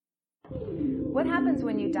What happens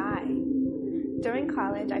when you die? During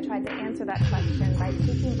college, I tried to answer that question by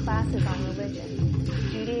taking classes on religion.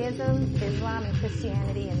 Judaism, Islam, and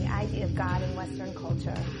Christianity, and the idea of God in Western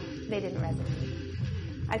culture. They didn't resonate.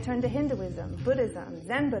 I turned to Hinduism, Buddhism,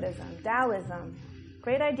 Zen Buddhism, Taoism.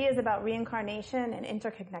 Great ideas about reincarnation and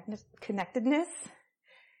interconnectedness.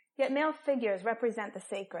 Yet male figures represent the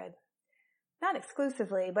sacred. Not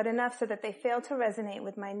exclusively, but enough so that they fail to resonate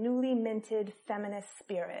with my newly minted feminist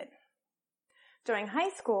spirit. During high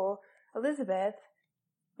school, Elizabeth,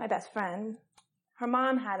 my best friend, her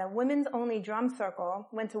mom had a women's-only drum circle,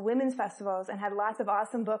 went to women's festivals, and had lots of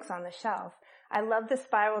awesome books on the shelf. I loved The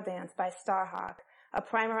Spiral Dance by Starhawk, a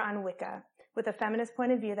primer on Wicca, with a feminist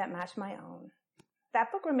point of view that matched my own.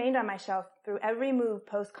 That book remained on my shelf through every move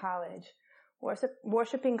post-college.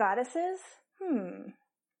 Worshipping goddesses?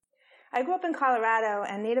 I grew up in Colorado,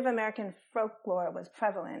 and Native American folklore was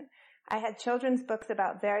prevalent. I had children's books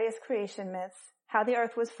about various creation myths, how the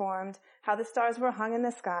earth was formed, how the stars were hung in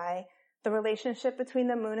the sky, the relationship between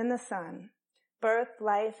the moon and the sun. Birth,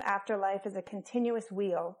 life, afterlife is a continuous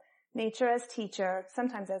wheel, nature as teacher,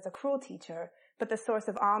 sometimes as a cruel teacher, but the source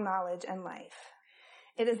of all knowledge and life.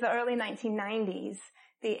 It is the early 1990s,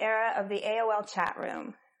 the era of the AOL chat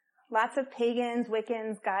room. Lots of pagans,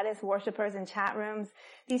 Wiccans, goddess worshippers in chat rooms.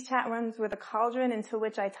 These chat rooms were the cauldron into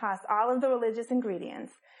which I tossed all of the religious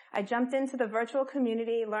ingredients. I jumped into the virtual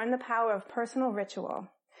community, learned the power of personal ritual.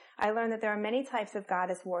 I learned that there are many types of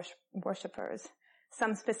goddess worshippers.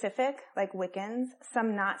 Some specific, like Wiccans,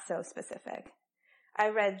 some not so specific. I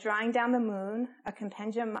read Drawing Down the Moon, a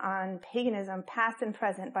compendium on paganism past and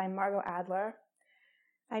present by Margot Adler.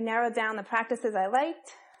 I narrowed down the practices I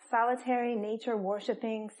liked: solitary, nature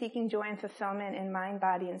worshipping, seeking joy and fulfillment in mind,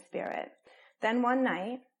 body, and spirit. Then one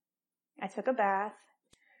night, I took a bath,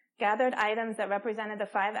 gathered items that represented the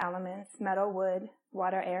 5 elements: metal, wood,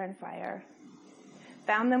 water, air, and fire,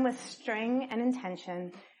 bound them with string and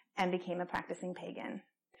intention, and became a practicing pagan.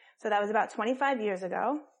 So that was about 25 years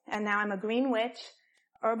ago, and now I'm a green witch,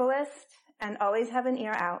 herbalist, and always have an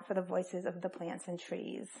ear out for the voices of the plants and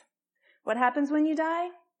trees. What happens when you die?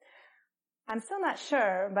 I'm still not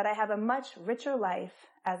sure, but I have a much richer life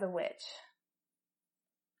as a witch.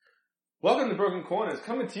 Welcome to Broken Corners,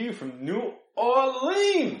 coming to you from New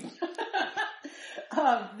Orleans.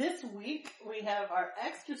 This week we have our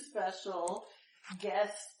extra special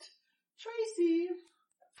guest, Tracy.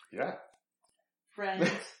 Yeah.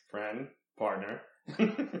 Friend. Friend, partner.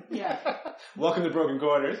 Yeah. Welcome to Broken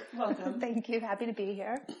Corners. Welcome. Thank you. Happy to be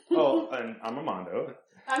here. Oh, and I'm Armando.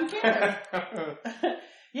 I'm Karen.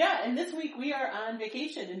 Yeah, and this week we are on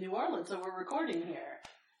vacation in New Orleans, so we're recording here,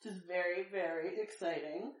 which is very, very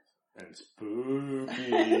exciting. And spooky.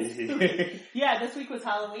 Yeah, this week was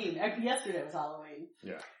Halloween. Yesterday was Halloween.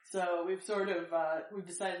 Yeah. So we've we've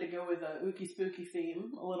decided to go with a ooky spooky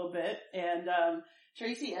theme a little bit. And,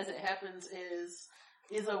 Tracy, as it happens, is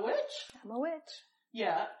a witch. I'm a witch.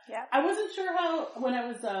 Yeah. Yeah. I wasn't sure how, when I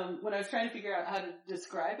was trying to figure out how to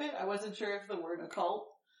describe it, I wasn't sure if the word occult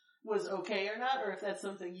was okay or not, or if that's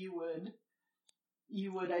something you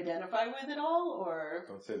would identify with at all, or...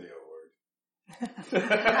 Don't say the O word.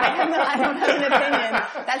 I don't have an opinion.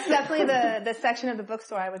 That's definitely the section of the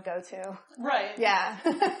bookstore I would go to. Right. Yeah.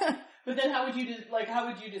 But then how would you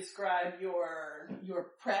describe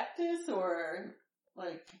your practice, or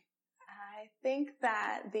like... I think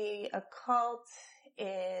that the occult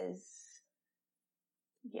is,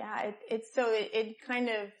 yeah, it's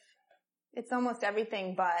almost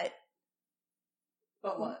everything but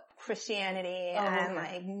what? Christianity and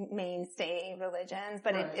like mainstay religions,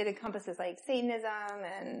 but right. it encompasses like Satanism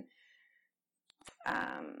and,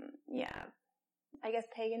 yeah, I guess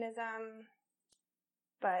paganism,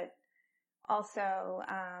 but also,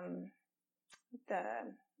 the,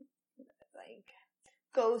 like,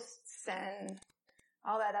 ghosts and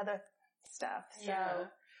all that other stuff. So, yeah.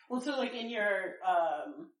 Well, so like in your,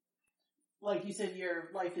 like you said, your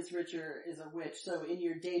life is richer as a witch. So in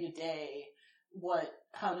your day to day,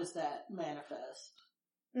 how does that manifest?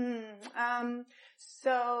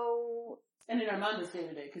 So. And in Armando's day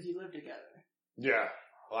to day, because you live together. Yeah.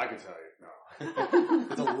 Well, I can tell you, no.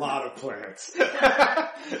 It's a lot of plants.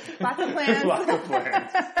 Lots of plants. Lots of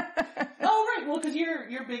plants. Oh, right. Well, because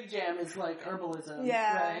your big jam is like herbalism.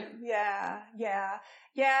 Yeah. Right? Yeah.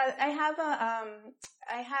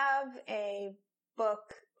 I have a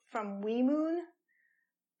book from Wee Moon,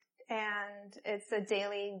 and it's a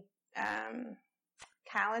daily,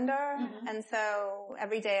 calendar. Mm-hmm. And so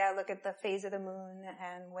every day I look at the phase of the moon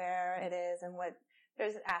and where it is and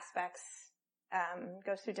there's aspects,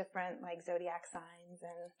 goes through different like zodiac signs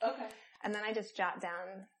and then I just jot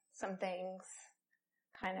down some things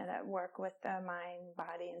kind of that work with the mind,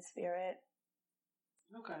 body, and spirit.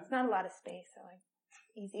 Okay. It's not a lot of space, so like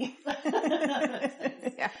easy.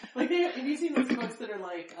 Yeah. Like, have you seen those books that are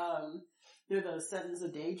like, they're the sentence a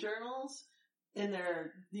day journals? And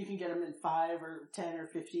you can get them in 5 or 10 or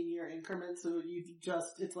 15 year increments. So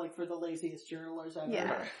it's like for the laziest journalers ever.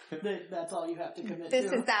 Yeah. That's all you have to commit to.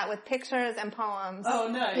 This is that with pictures and poems. Oh,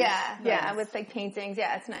 nice. Yeah, Nice. yeah, with like paintings.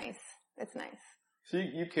 Yeah, it's nice. It's nice. So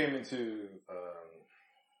you came into,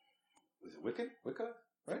 was it Wicca?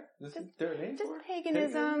 Right? Is there a name Just for it?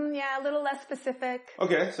 paganism, yeah, a little less specific.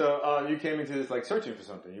 Okay, so you came into this like searching for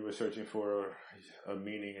something. You were searching for a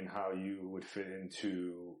meaning and how you would fit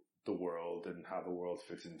into the world and how the world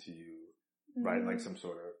fits into you, right? Like some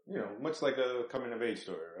sort of, much like a coming of age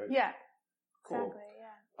story, right? Yeah. Cool. Exactly,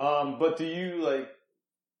 yeah. But do you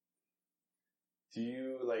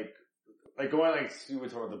going like, you were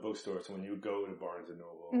talking about the bookstore, so when you go to Barnes and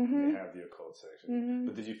Noble, they have the occult section,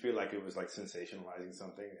 but did you feel like it was like sensationalizing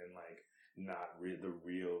something and like not the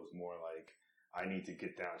real, is more like, I need to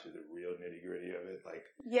get down to the real nitty gritty of it. Like,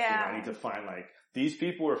 I need to find like, these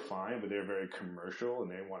people are fine, but they're very commercial and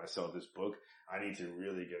they want to sell this book. I need to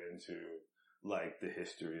really get into like the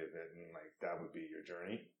history of it, and like that would be your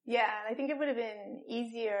journey. Yeah, I think it would have been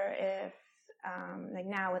easier if, like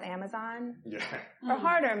now with Amazon. Yeah. Or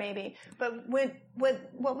harder maybe. But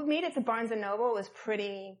what made it to Barnes and Noble was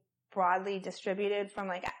pretty broadly distributed from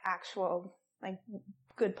like actual, like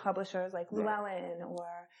good publishers like Llewellyn or,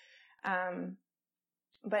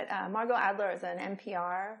 but Margot Adler is an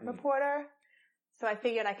NPR reporter. So I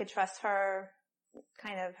figured I could trust her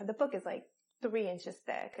the book is like 3 inches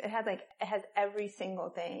thick. It has every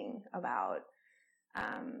single thing about,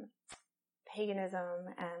 paganism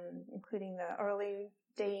and including the early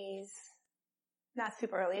days, not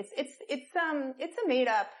super early. It's a made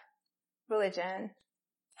up religion.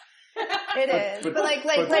 It is, but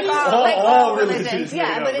all religions,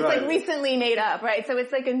 yeah. But it's like recently made up, right? So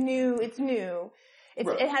it's like it's new.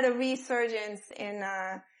 It had a resurgence in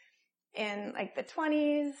like the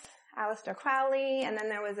 20s, Aleister Crowley, and then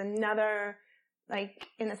there was another like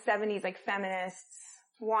in the 70s, like feminists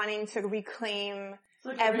wanting to reclaim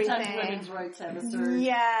like everything. Every time women's rights have a surge,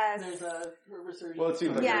 yes, there's a resurgence. Well, it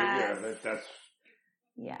seems like that's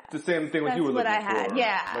the same thing what you were looking I had. for.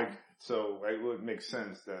 Yeah. Like, so it would make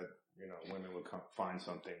sense that women would find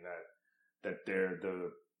something that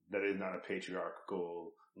that is not a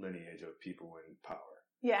patriarchal lineage of people in power.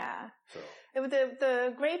 Yeah. So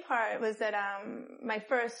the great part was that my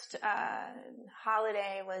first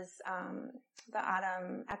holiday was the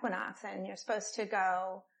autumn equinox, and you're supposed to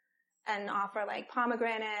go and offer like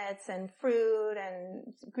pomegranates and fruit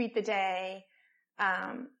and greet the day.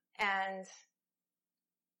 And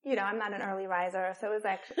I'm not an early riser, so it was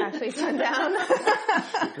actually sundown.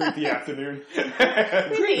 Greet the afternoon.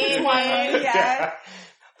 Greet the evening, yeah.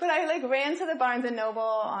 But I like ran to the Barnes and Noble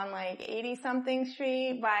on like 80-something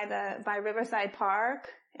street by Riverside Park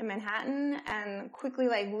in Manhattan, and quickly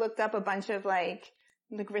like looked up a bunch of like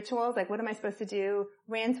rituals, like what am I supposed to do?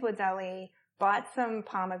 Ran to a deli, bought some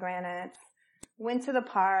pomegranates, went to the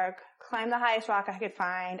park, climbed the highest rock I could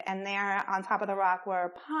find, and there on top of the rock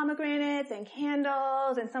were pomegranates and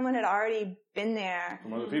candles, and someone had already been there.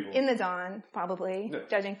 From other people. In the dawn, probably,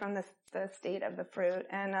 judging from the state of the fruit.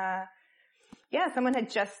 And,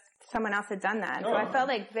 someone else had done that. So I felt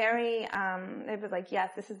like very, it was like,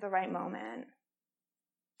 yes, this is the right moment.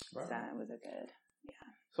 Right. So it was a good,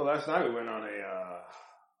 So last night we went on a,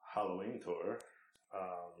 Halloween tour.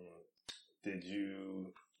 Did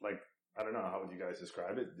you, I don't know, how would you guys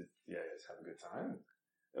describe it? Did you guys have a good time?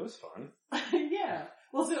 It was fun. Yeah.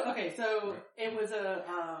 Well, so it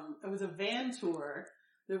was a van tour.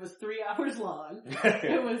 It was 3 hours long.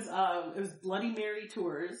 It was Bloody Mary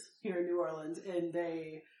tours here in New Orleans, and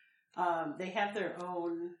they have their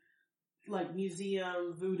own like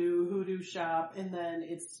museum, hoodoo shop, and then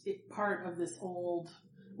it's part of this old,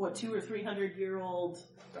 200 or 300 year old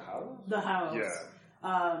the house. Yeah.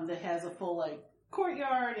 That has a full like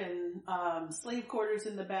courtyard and slave quarters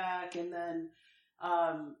in the back, and then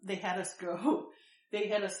they had us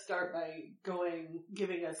start by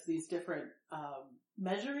giving us these different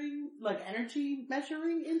energy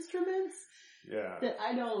measuring instruments. Yeah. That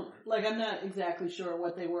I'm not exactly sure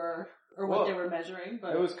what they were or what they were measuring,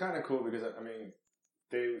 but it was kind of cool because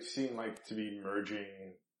they seem like to be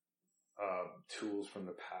merging tools from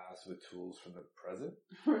the past with tools from the present.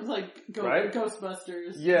 Like right?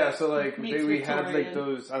 Ghostbusters. Yeah, so like we had like Victorian.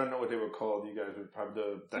 those, I don't know what they were called. You guys would probably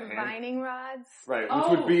the hand vining rods. right, which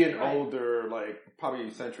would be an older, like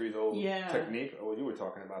probably centuries old technique. Oh, you were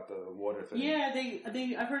talking about the water thing. Yeah,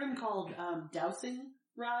 I've heard them called dowsing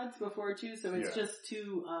rods before too, so it's just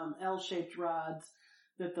two L-shaped rods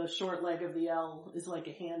that the short leg of the L is like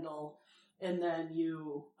a handle, and then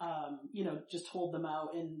you just hold them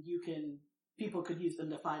out, and people could use them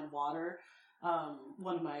to find water.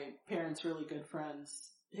 One of my parents' really good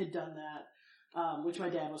friends had done that, which my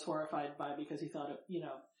dad was horrified by because he thought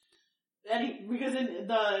because in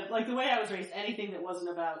the way I was raised, anything that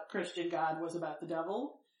wasn't about Christian God was about the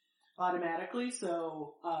devil automatically.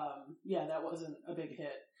 So, that wasn't a big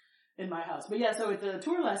hit in my house. But yeah, so at the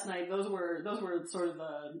tour last night, those were sort of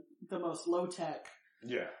the most low tech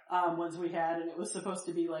ones we had, and it was supposed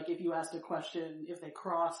to be like if you asked a question, if they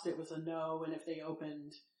crossed, it was a no, and if they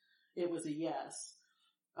opened, it was a yes.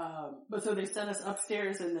 But so they sent us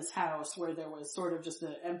upstairs in this house where there was sort of just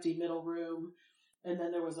an empty middle room, and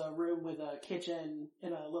then there was a room with a kitchen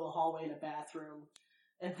and a little hallway and a bathroom.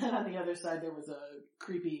 And then on the other side there was a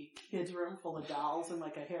creepy kids room full of dolls and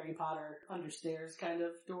like a Harry Potter understairs kind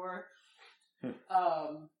of door.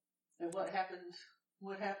 And what happened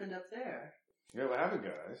up there? Yeah, what happened,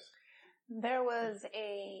 guys? There was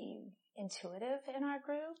a intuitive in our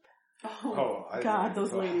group. Oh God,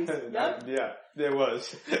 those ladies. Yep. Yeah, there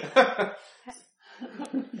was.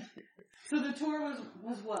 So the tour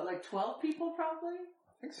was what, like 12 people probably?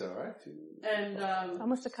 I think so, right? And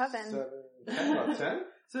almost a coven. 10?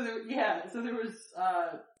 So there was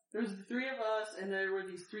the three of us, and there were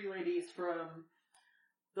these three ladies from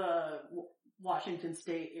the Washington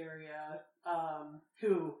State area,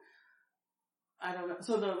 who I don't know.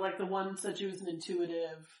 So the one said she was an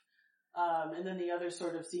intuitive, and then the others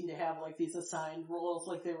sort of seemed to have like these assigned roles,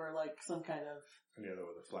 like they were like some kind of. And the other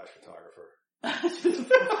was a flash photographer.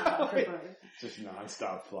 Just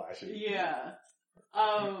nonstop flashing. Yeah.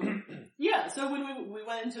 So when we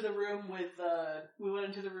went into the room with the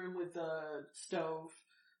stove,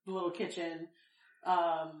 the little kitchen,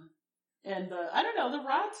 and I don't know, the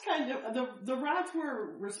rods the rods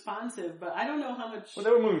were responsive, but I don't know how much. Well,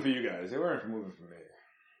 they were moving for you guys. They weren't moving for me.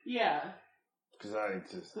 Yeah. Because I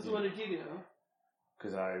just. So what did you do?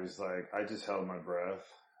 Because I was like, I just held my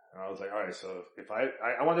breath. And I was like, alright, so if I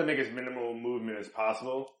wanted to make as minimal movement as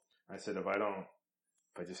possible. I said, if I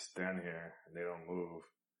just stand here and they don't move,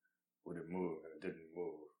 would it move? And it didn't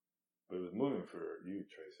move. But it was moving for you,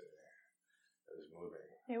 Tracy. It was moving.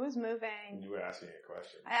 It was moving. You were asking a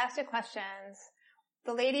question. I asked you questions.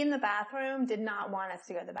 The lady in the bathroom did not want us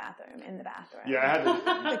to go to the bathroom in the bathroom. Yeah, I had to.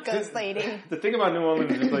 The ghost lady. The thing about New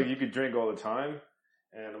Orleans is just like you could drink all the time.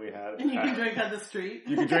 And we had. And you can drink on the street.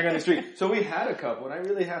 You can drink on the street. So we had a couple, and I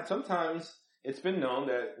really have. Sometimes it's been known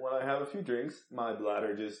that when I have a few drinks, my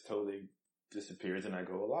bladder just totally disappears, and I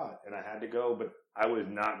go a lot. And I had to go, but I was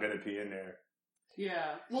not going to pee in there.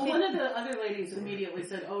 Yeah. Well, one of the other ladies immediately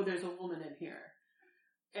said, "Oh, there's a woman in here,"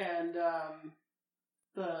 and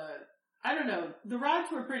I don't know. The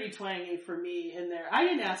rods were pretty twangy for me in there. I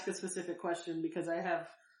didn't ask a specific question because I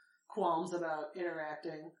have qualms about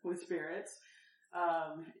interacting with spirits.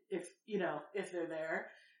 If they're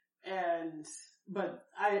there. But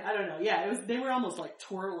I don't know. Yeah, they were almost like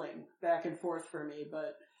twirling back and forth for me,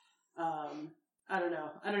 but, I don't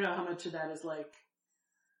know. I don't know how much of that is like,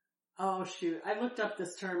 oh shoot. I looked up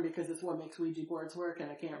this term because it's what makes Ouija boards work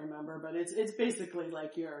and I can't remember, but it's basically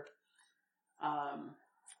like your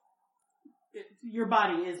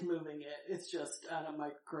body is moving it. It's just on a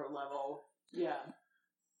micro level. Yeah.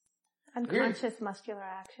 Unconscious muscular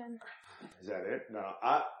action. Is that it? No,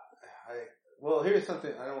 well, here's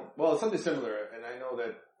something it's something similar, and I know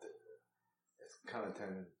that it's kind of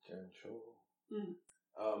tangential. Mm.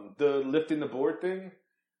 The lifting the board thing?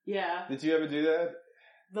 Yeah. Did you ever do that?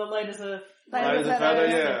 The light as a feather,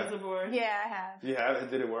 yeah. As a board. Yeah, I have. You have?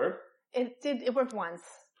 Did it work? It worked once.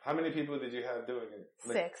 How many people did you have doing it?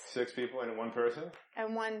 Like 6. 6 people and one person?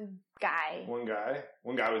 And one guy. One guy?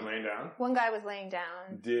 One guy was laying down? One guy was laying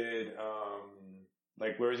down. Did,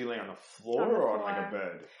 where is he laying? On the floor or on like a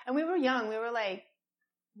bed? And we were young. We were like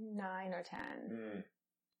 9 or 10. Mm.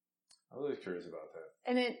 I was always curious about that.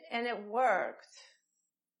 And it worked.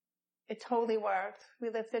 It totally worked. We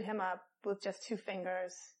lifted him up with just 2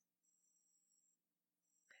 fingers.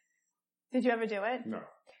 Did you ever do it? No.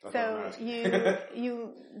 So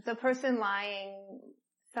the person lying,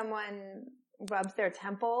 someone rubs their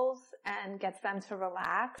temples and gets them to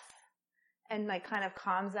relax and like kind of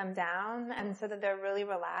calms them down and so that they're really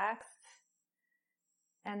relaxed.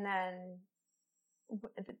 And then,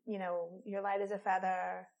 you're light as a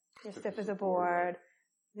feather, you're stiff as a board.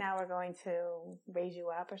 Now we're going to raise you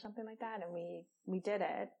up or something like that. And we did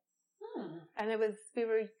it. And it was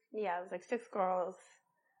like 6 girls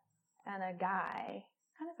and a guy.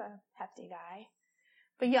 Kind of a hefty guy.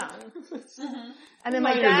 but young. Mm-hmm. And then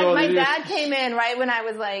my dad came in right when I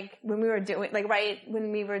was like, when we were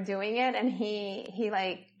doing it, and he's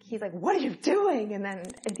like, what are you doing? And then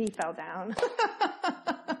he fell down.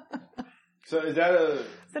 So is that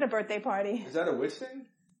a birthday party? Is that a witch thing?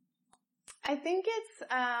 I think it's,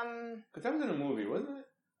 because that was in a movie, wasn't it?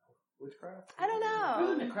 Witchcraft? I don't know. It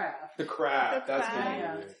was in The Craft. The Craft. That's the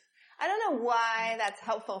Yeah. movie. I don't know why that's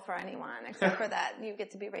helpful for anyone, except for that you get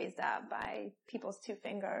to be raised up by people's 2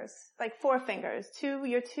 fingers. Like 4 fingers.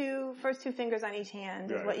 Your first 2 fingers on each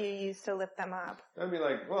hand is what you use to lift them up. I'd be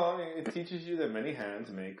like, well, I mean, it teaches you that many hands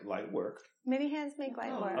make light work. Many hands make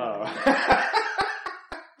light work.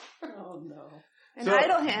 Oh no. And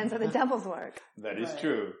idle hands are the devil's work. That is Right.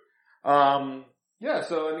 true. Yeah,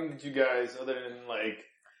 so I think that you guys, other than like,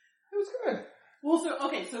 it was good. Well,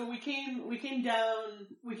 so we came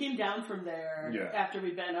down from there after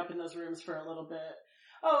we'd been up in those rooms for a little bit.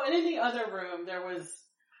 Oh, and in the other room there was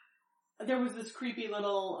this creepy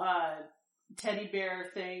little teddy bear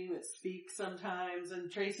thing that speaks sometimes,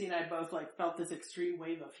 and Tracy and I both like felt this extreme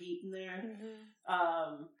wave of heat in there.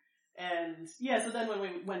 Mm-hmm. And yeah, so then when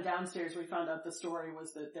we went downstairs, we found out the story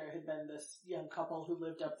was that there had been this young couple who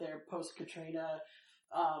lived up there post Katrina,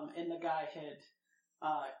 and the guy had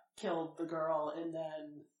killed the girl and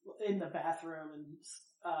then in the bathroom and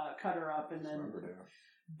cut her up and then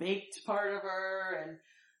baked part of her,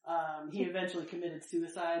 and he eventually committed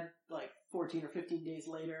suicide like 14 or 15 days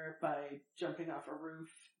later by jumping off a roof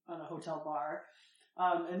on a hotel bar.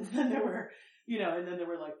 And then there were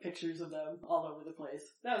like pictures of them all over the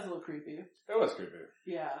place. That was a little creepy. It was creepy.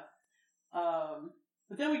 Yeah.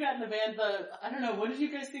 But then we got in the van. I don't know, what did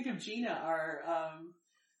you guys think of Gina,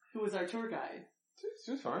 who was our tour guide?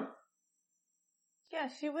 She was fine. Yeah,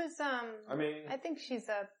 she was, I think she's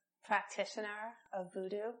a practitioner of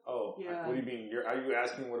voodoo. Oh, yeah. What do you mean? Are you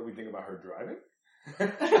asking what do we think about her driving?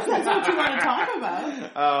 That's what you want to talk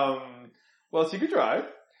about. Well, she could drive.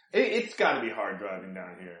 It's gotta be hard driving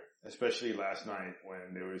down here. Especially last night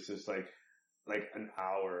when there was just like an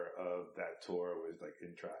hour of that tour was like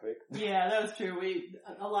in traffic. Yeah, that was true.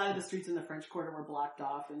 A lot of the streets in the French Quarter were blocked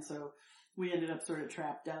off, and so we ended up sort of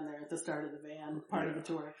trapped down there at the start of the van, part of the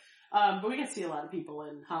tour. But we got to see a lot of people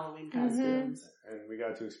in Halloween costumes. And we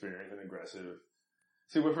got to experience an aggressive.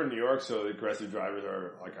 See, we're from New York, so aggressive drivers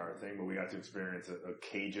are like our thing, but we got to experience a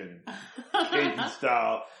Cajun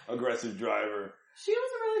style aggressive driver. She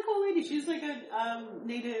was a really cool lady. She was like a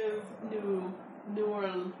native New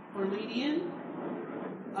Orleanian,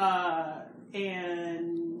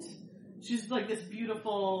 and she's like this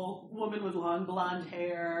beautiful woman with long blonde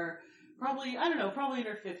hair. Probably in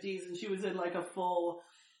her 50s, and she was in like a full,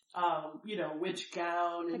 witch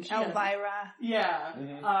gown. And like Elvira. Yeah.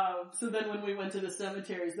 Mm-hmm. So then when we went to the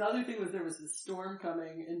cemeteries, the other thing was there was this storm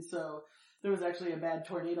coming, and so there was actually a bad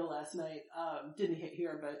tornado last night. Didn't hit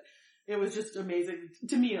here, but it was just amazing,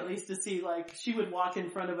 to me at least, to see, like, she would walk in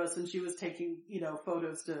front of us and she was taking,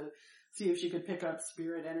 photos to see if she could pick up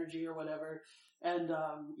spirit energy or whatever. And,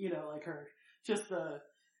 like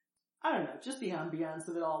just the ambiance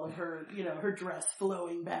of it all, of her, her dress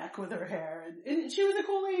flowing back with her hair. And she was a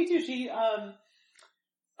cool lady too.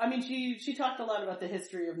 She talked a lot about the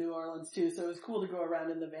history of New Orleans too, so it was cool to go around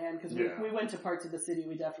in the van, because we went to parts of the city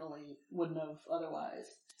we definitely wouldn't have otherwise.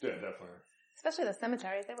 Yeah, definitely. Especially the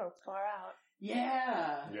cemeteries, they were far out.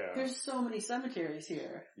 Yeah. There's so many cemeteries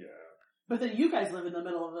here. Yeah. But then you guys live in the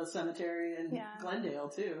middle of a cemetery in Glendale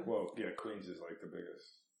too. Well, yeah, Queens is like the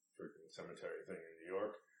biggest freaking cemetery thing in New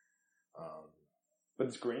York. But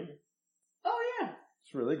it's green. Oh yeah.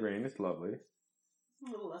 It's really green. It's lovely. A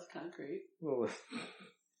little less concrete.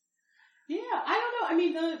 Yeah, I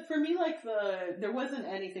don't know. For me, there wasn't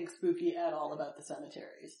anything spooky at all about the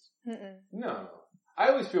cemeteries. Mm-mm. No. I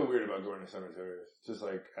always feel weird about going to cemeteries. Just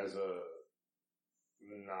like as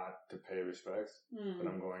not to pay respects, but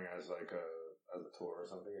I'm going as a tour or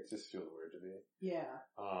something. It just feels weird to me. Yeah.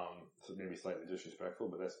 So maybe slightly disrespectful,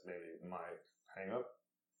 but that's maybe my hang up.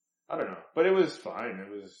 I don't know. But it was fine. It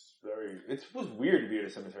was weird to be at a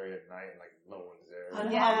cemetery at night and like no one's there. On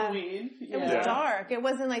Halloween. It was dark. It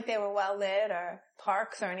wasn't like they were well lit or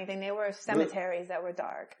parks or anything. They were cemeteries that were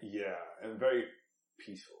dark. Yeah, and very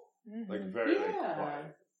peaceful. Mm-hmm. Like very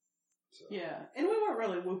quiet. So. Yeah. And we weren't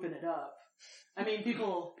really whooping it up. I mean,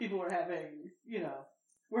 people were having,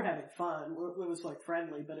 we're having fun. It was like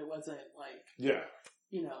friendly, but it wasn't like,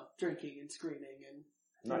 drinking and screaming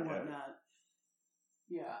and whatnot.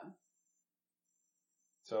 Yeah.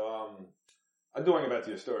 So, I do want to get back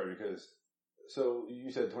to your story because, so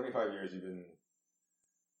you said 25 years you've been,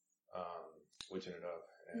 witching it up.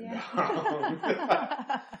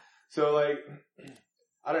 And, so like,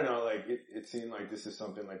 I don't know, like, it seemed like this is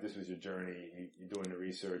something, like, this was your journey, you're doing the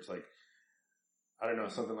research, like, I don't know,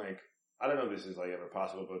 something like, I don't know if this is, like, ever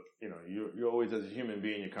possible, but, you know, you're always, as a human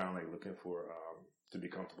being, you're kind of, like, looking for, to be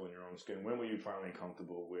comfortable in your own skin. When were you finally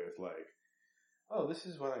comfortable with, like, oh, this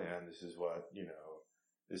is what I am, this is what, you know,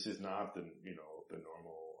 this is not the, you know, the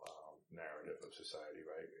normal, narrative of society,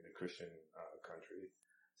 right, in a Christian, country,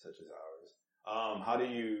 such as ours. How do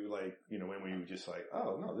you, like, you know, when were you just like,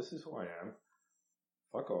 oh, no, this is who I am,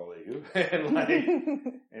 fuck all of you, and like,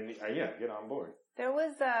 and yeah, get on board. There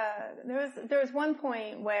was one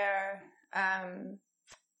point where,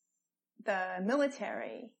 the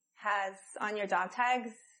military has on your dog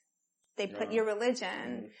tags, they put your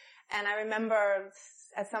religion. And I remember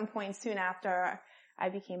at some point soon after I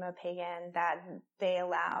became a pagan that they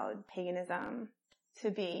allowed paganism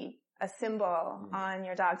to be a symbol on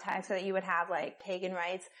your dog tag so that you would have like pagan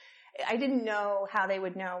rights. I didn't know how they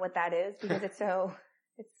would know what that is because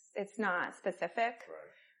it's not specific.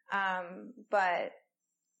 Right. But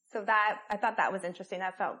so that, I thought that was interesting.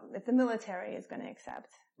 I felt if the military is going to accept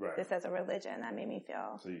this as a religion, that made me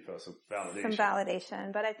feel. So you felt some validation. Some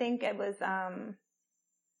validation. But I think it was, I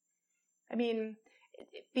mean,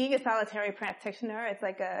 being a solitary practitioner, it's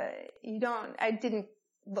like I didn't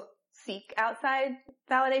seek outside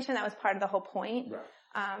validation. That was part of the whole point. Right.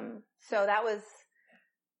 So that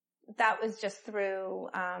was just through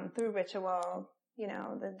ritual, you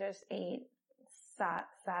know, there's 8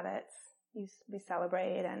 Sabbats we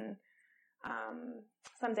celebrate, and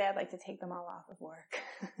someday I'd like to take them all off of work,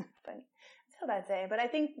 but until that day. But I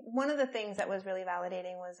think one of the things that was really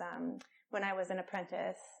validating was when I was an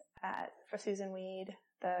apprentice for Susan Weed.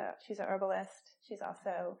 She's a herbalist. She's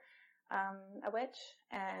also a witch,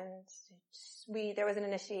 and there was an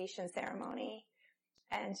initiation ceremony,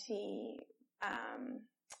 and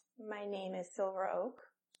my name is Silver Oak,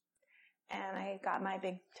 and I got my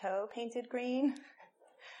big toe painted green.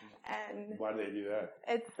 And why do they do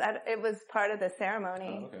that? It was part of the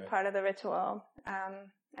ceremony, part of the ritual.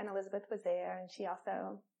 And Elizabeth was there, and she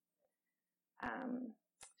also,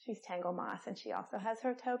 she's Tangle Moss, and she also has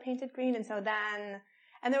her toe painted green. And so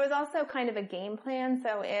and there was also kind of a game plan.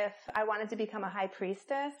 So if I wanted to become a high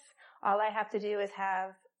priestess, all I have to do is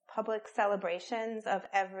have public celebrations of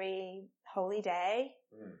every holy day.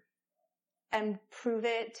 And prove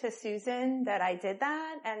it to Susan that I did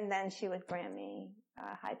that, and then she would grant me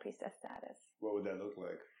high priestess status. What would that look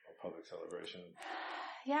like, a public celebration?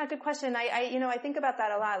 Yeah, good question. I think about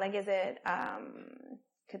that a lot. Like, is it,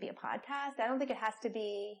 could be a podcast? I don't think it has to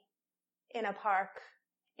be in a park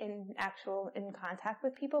in contact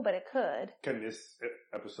with people, but it could. Can this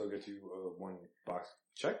episode get you one box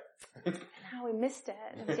check? No, we missed it.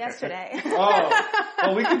 It was yesterday.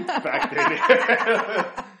 well, we can backdate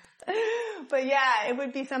it. But yeah, it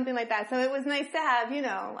would be something like that. So it was nice to have, you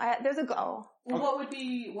know, there's a goal. Well, what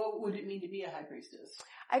would it mean to be a high priestess?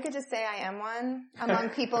 I could just say I am one among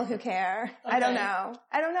people who care. Okay. I don't know.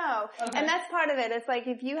 Okay. And that's part of it. It's like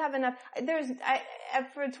if you have enough,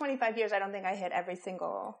 for 25 years, I don't think I hit every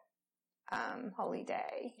single, holy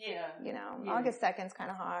day. Yeah. You know, yeah. August 2nd's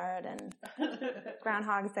kind of hard, and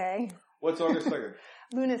Groundhog's Day. What's August 2nd?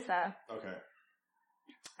 Lunasa. Okay.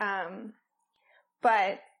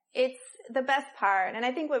 But it's the best part, and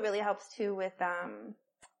I think what really helps too with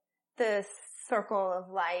the circle of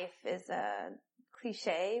life is a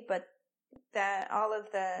cliche, but that all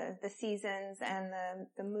of the seasons and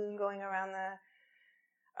the moon going around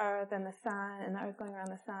the earth and the sun and the earth going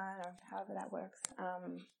around the sun, or however that works,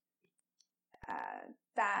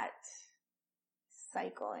 that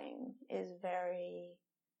cycling is very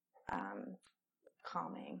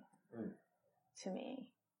calming to me.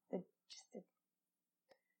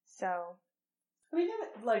 So, I mean,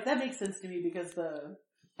 that makes sense to me because the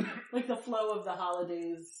flow of the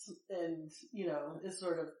holidays and, you know, is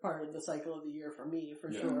sort of part of the cycle of the year for me,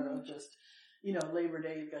 for sure. Of just, you know, Labor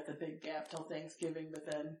Day, you've got the big gap till Thanksgiving, but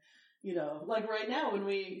then, you know, like right now when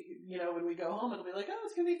we go home, it'll be like, oh,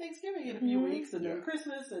 it's going to be Thanksgiving in a few weeks, and then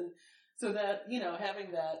Christmas, and so that, you know,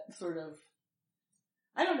 having that sort of,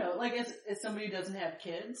 I don't know, like as somebody who doesn't have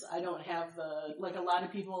kids, I don't have like a lot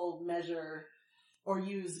of people measure or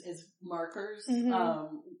use as markers.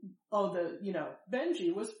 Benji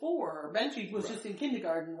was 4. Benji was just in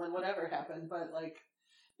kindergarten when whatever happened. But like,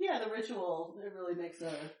 yeah, the ritual, it really makes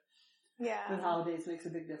the holidays makes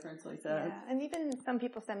a big difference like that. Yeah, and even some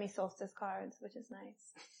people send me solstice cards, which is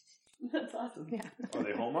nice. That's awesome. Yeah. Are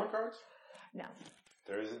they Hallmark cards? No.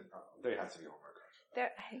 There isn't? They have to be Hallmark cards.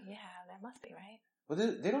 There must be, right? Well,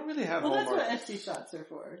 they don't really have Hallmark. Well, that's what Etsy shots are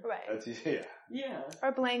for. Right. Etsy, yeah.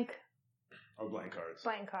 Or blank. Or blank cards.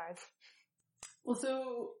 Blank cards. Well,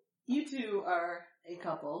 so you two are a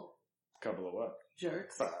couple. Couple of what?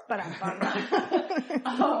 Jerks. But I'm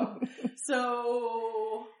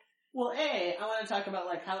So, well, I want to talk about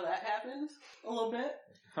like how that happened a little bit.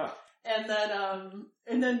 Huh. And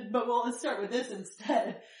then, but well, let's start with this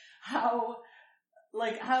instead. How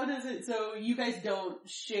does it, so you guys don't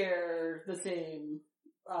share the same,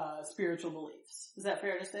 spiritual beliefs. Is that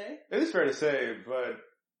fair to say? It is fair to say, but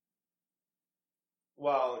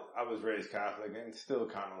while I was raised Catholic and still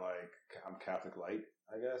kind of like, I'm Catholic light,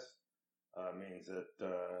 I guess, means that,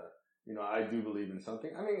 I do believe in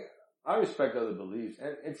something. I mean, I respect other beliefs,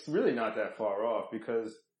 and it's really not that far off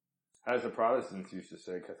because, as the Protestants used to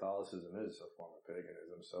say, Catholicism is a form of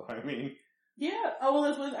paganism. So, I mean, yeah. Oh, well,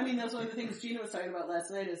 that's one of the things Gina was talking about last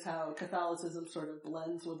night is how Catholicism sort of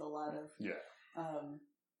blends with a lot of,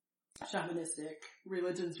 shamanistic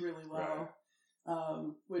religions really well.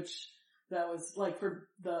 Right. Which that was like for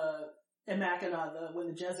in Mackinac, when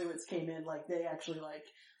the Jesuits came in, like they actually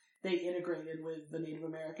they integrated with the Native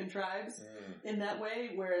American tribes in that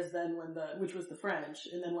way, whereas then which was the French,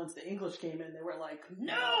 and then once the English came in, they were like,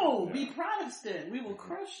 no, be Protestant, we will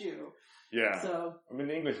crush you. Yeah. So, I mean,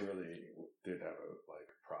 the English really did have a,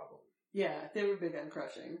 problem. Yeah, they were big on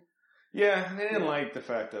crushing. Yeah, and they didn't like the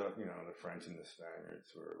fact that, the French and the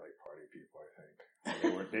Spaniards were party people, I think.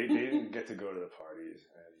 They didn't get to go to the parties,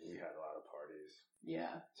 and we had a lot of parties.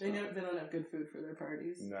 Yeah, so. They don't have good food for their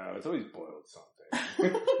parties. No, it's always boiled something.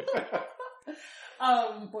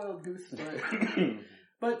 Boiled goose foot.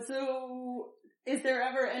 But so, is there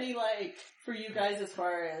ever any for you guys as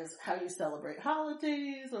far as how you celebrate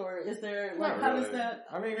holidays, or is there how does that?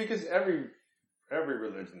 I mean, because every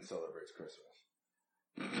religion celebrates Christmas.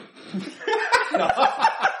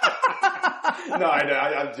 No,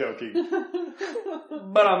 I'm joking,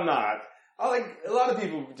 but I'm not. A lot of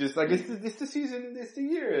people just it's the season, it's the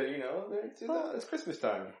year, it's Christmas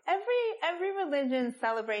time. Every religion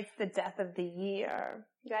celebrates the death of the year.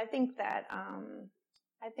 I think that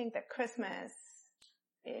Christmas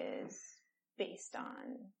is based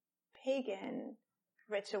on pagan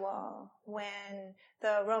ritual. When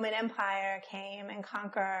the Roman Empire came and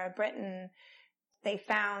conquered Britain, they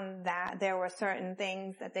found that there were certain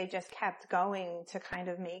things that they just kept going to kind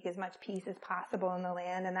of make as much peace as possible in the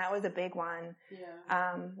land, and that was a big one.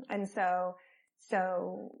 Yeah. And so is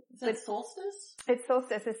that solstice? It's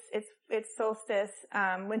solstice. It's solstice,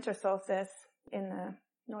 winter solstice in the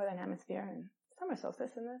northern hemisphere and summer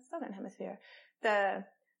solstice in the southern hemisphere. I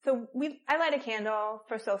light a candle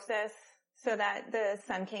for solstice so that the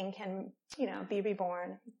Sun King can, be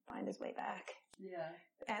reborn, find his way back. Yeah.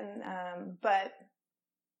 And, but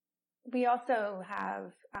we also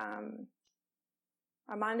have,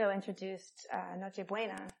 Armando introduced, Noche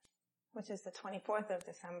Buena, which is the 24th of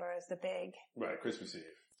December is the big. Right, Christmas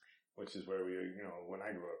Eve, which is where we, when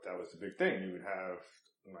I grew up, that was the big thing. You would have,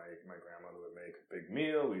 my grandmother would make a big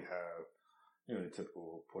meal. We'd have, the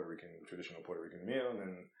typical traditional Puerto Rican meal, and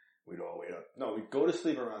then we'd all wait up. No, we'd go to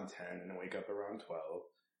sleep around 10 and then wake up around 12,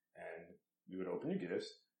 and you would open your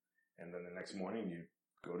gifts, and then the next morning you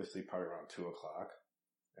go to sleep probably around 2 o'clock,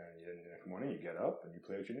 and then the next morning you get up and you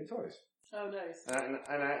play with your new toys. Oh, nice. And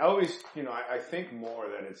I always, I think more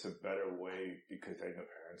that it's a better way because then the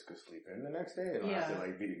parents could sleep in the next day and don't have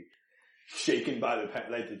to be shaken by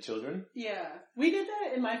the children. Yeah. We did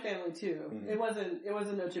that in my family too. Mm-hmm. It wasn't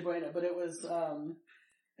Noche Buena, but it was,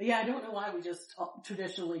 I don't know why we just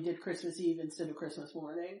traditionally did Christmas Eve instead of Christmas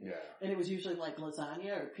morning. Yeah. And it was usually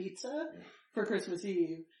lasagna or pizza for Christmas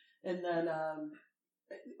Eve. And then,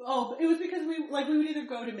 it was because we would either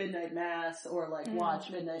go to midnight mass or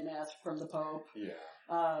watch midnight mass from the Pope. Yeah.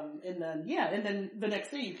 And then the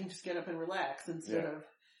next day you can just get up and relax instead of,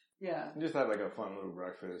 and just have a fun little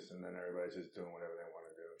breakfast and then everybody's just doing whatever they want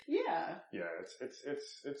to do. Yeah. Yeah,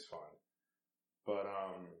 it's fun. But,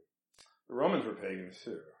 the Romans were pagans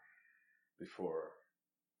too. Before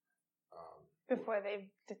the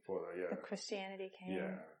Christianity came.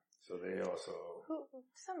 Yeah. So they also.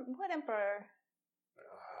 What emperor?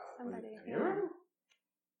 Somebody. Nero?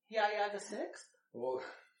 Yeah, the 6th? Well,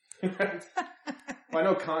 I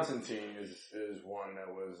know Constantine is one that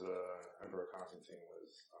was, Emperor Constantine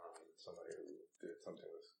was, somebody who did something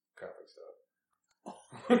with Catholic stuff.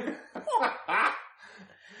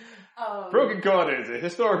 Broken Code is a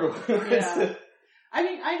historical. Yeah. I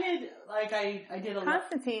mean, I did a lot.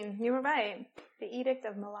 Constantine, you were right. The Edict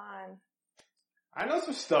of Milan. I know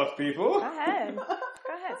some stuff, people. Go ahead.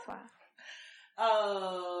 Swat.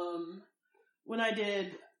 When I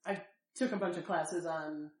took a bunch of classes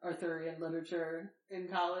on Arthurian literature in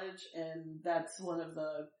college, and that's one of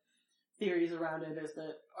the theories around it is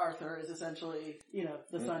that Arthur is essentially,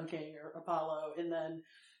 the Sun King or Apollo, and then,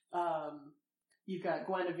 you've got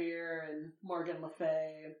Guinevere and Morgan Le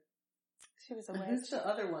Fay. She was a And witch. who's the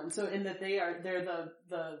other one? So in that they're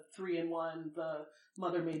the 3-in-1, the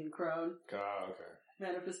Mother Maiden Crone Okay.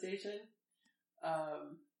 manifestation.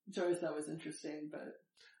 Which I always thought was interesting, but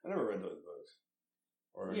I never read those books.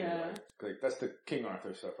 Or yeah, like that's the King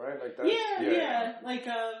Arthur stuff, right? Like that's, yeah. Like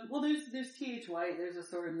well, there's T.H. White. There's A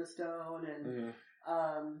Sword in the Stone, and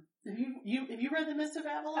have you read The Mist of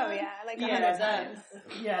Avalon? Oh yeah, like 100 times.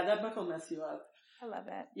 That book will mess you up. I love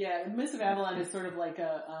it. Yeah, Mist of Avalon is sort of like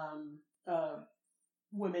a the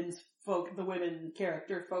women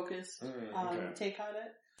character focused take on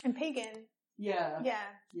it. And pagan. Yeah.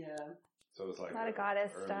 So it's like a lot of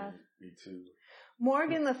goddess stuff. B2.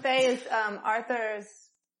 Morgan Le Fay is Arthur's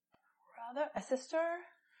brother, a sister,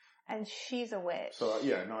 and she's a witch. So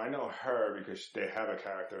I know her because they have a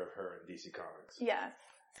character of her in DC Comics. Yes.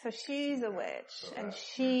 So she's a witch, and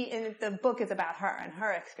the book is about her and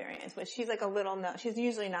her experience, which she's like a little she's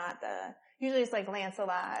usually it's like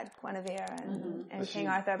Lancelot, Guinevere, and King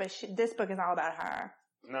Arthur, but this book is all about her.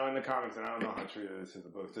 Now in the comics, and I don't know how true this is in the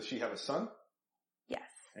book, does she have a son? Yes.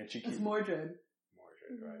 And she keeps... It's Mordred,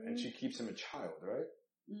 right? And she keeps him a child, right?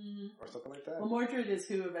 Or something like that? Well, Mordred is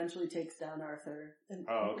who eventually takes down Arthur. And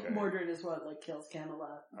Mordred is what, like, kills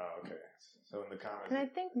Camelot. Oh, okay. So in the comics... And I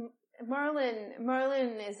think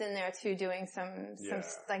Merlin is in there too, doing some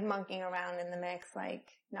like monkeying around in the mix, like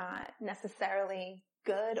not necessarily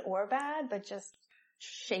good or bad, but just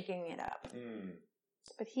shaking it up.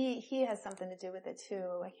 But he has something to do with it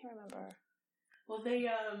too. I can't remember. Well, they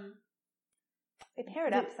pair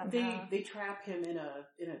it up somehow. They trap him in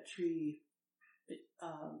a tree.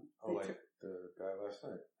 like the guy last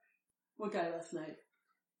night. What guy last night?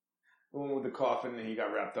 The one with the coffin and he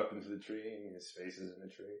got wrapped up into the tree and his face is in the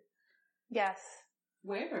tree. Yes.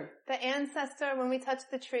 Where? The ancestor, when we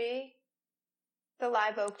touched the tree, the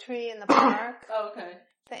live oak tree in the park. Oh, okay.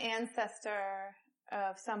 The ancestor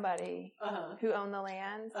of somebody who owned the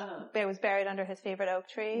land was buried under his favorite oak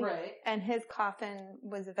tree. Right. And his coffin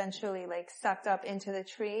was eventually like sucked up into the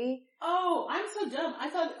tree. Oh, I'm so dumb. I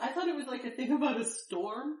thought it was like a thing about a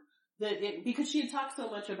storm. Because she had talked so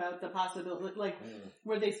much about the possibility, like,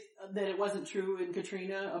 that it wasn't true in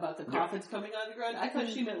Katrina about the coffins coming out of the ground. I thought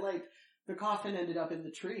she meant like the coffin ended up in the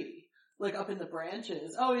tree, like up in the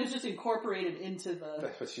branches. Oh, it was just incorporated into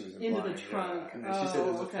That's what she was implying, into the trunk. Yeah. And then she said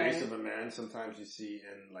there's a face of a man sometimes you see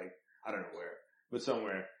in like, I don't know where, but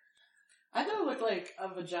somewhere. I thought it looked like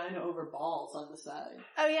a vagina over balls on the side.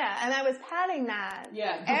 Oh yeah, and I was patting that.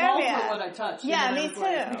 Yeah, the balls were what I touched. Yeah, me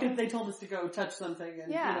too. Because they told us to go touch something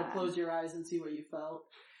and close your eyes and see what you felt.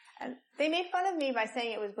 And they made fun of me by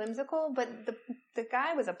saying it was whimsical, but the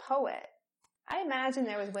guy was a poet. I imagine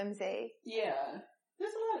there was whimsy. Yeah,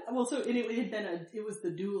 there's a lot. Well, so it was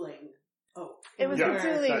the dueling. Oh, it was the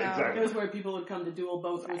dueling. Exactly. It was where people would come to duel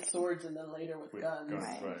both with swords and then later with guns.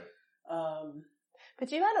 Right.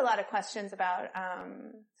 But you had a lot of questions about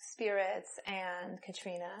spirits and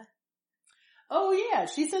Katrina. Oh yeah,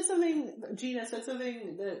 Gina said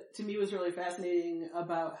something that to me was really fascinating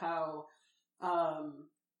about how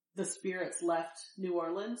the spirits left New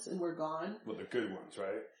Orleans and were gone. Well, the good ones,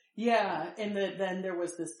 right? Yeah, and then there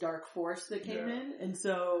was this dark force that came in, and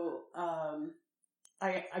so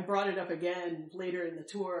I brought it up again later in the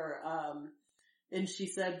tour. And she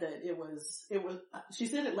said that she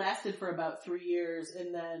said it lasted for about 3 years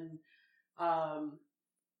and then,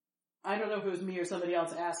 I don't know if it was me or somebody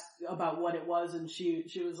else asked about what it was and she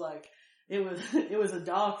was like, it was a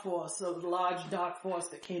dark force, a large dark force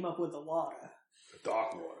that came up with the water. The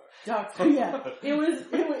dark water. Yeah. It was,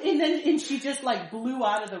 and she just like blew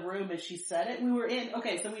out of the room as she said it.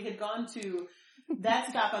 So we had gone to, that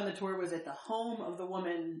stop on the tour was at the home of the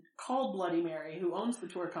woman called Bloody Mary who owns the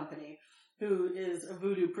tour company, who is a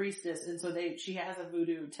voodoo priestess, and so she has a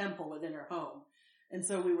voodoo temple within her home. And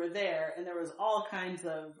so we were there, and there was all kinds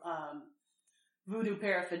of, voodoo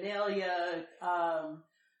paraphernalia.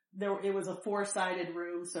 It was a 4-sided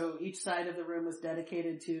room, so each side of the room was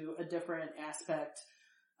dedicated to a different aspect,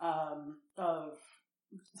 of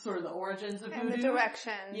sort of the origins of voodoo. And the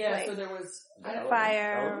directions. Yeah, like so there was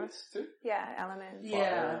fire. Elements too? Yeah, elements.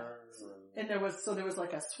 Yeah. And there was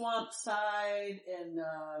like a swamp side and,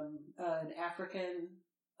 an African,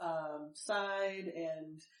 side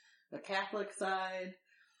and the Catholic side.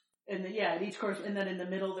 And then, at each course, and then in the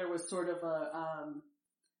middle there was sort of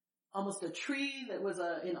almost a tree that was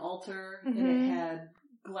an altar and it had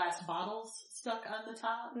glass bottles stuck on the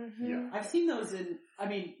top. Mm-hmm. I've seen those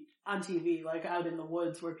on TV, like out in the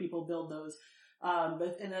woods where people build those. And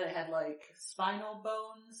then it had like spinal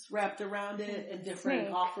bones wrapped around it and different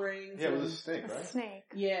Snake. offerings. Yeah, it was a snake, right? A snake.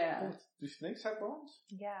 Yeah. Do snakes have bones?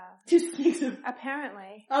 Yeah. Two snakes.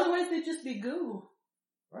 Apparently. Otherwise they'd just be goo.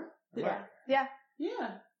 What? Yeah. Yeah. Yeah.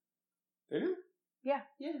 They do? Yeah.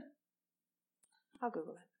 I'll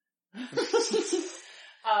Google it.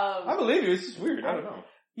 I believe you. It's just weird. I don't know.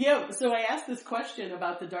 Yeah, so I asked this question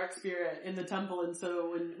about the dark spirit in the temple, and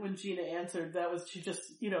so when Gina answered, she just,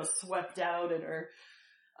 swept out at her.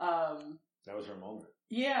 That was her moment.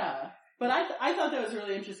 Yeah. But I thought that was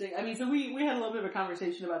really interesting. I mean, so we had a little bit of a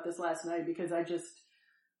conversation about this last night because I just,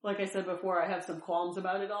 like I said before, I have some qualms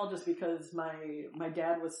about it all just because my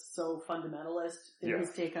dad was so fundamentalist in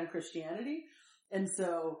his take on Christianity. And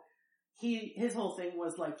so his whole thing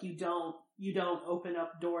was like, you don't open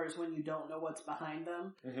up doors when you don't know what's behind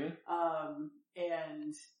them. Mm-hmm.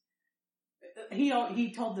 And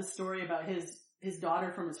he told this story about his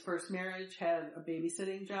daughter from his first marriage had a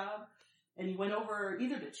babysitting job, and he went over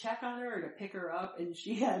either to check on her or to pick her up, and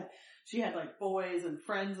she had like boys and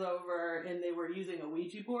friends over, and they were using a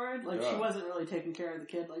Ouija board. Like she wasn't really taking care of the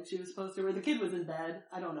kid like she was supposed to, or the kid was in bed.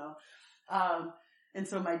 I don't know. And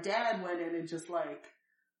so my dad went in and just like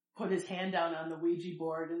put his hand down on the Ouija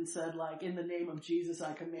board and said like, in the name of Jesus,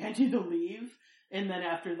 I command you to leave. And then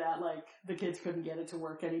after that, like, the kids couldn't get it to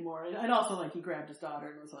work anymore. And also, like, he grabbed his daughter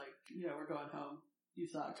and was like, we're going home. You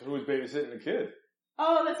suck. Who was babysitting the kid?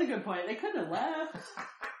 Oh, that's a good point. They couldn't have left.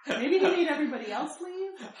 Maybe he made everybody else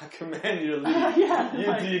leave? I command you to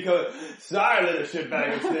leave. You go, sorry, little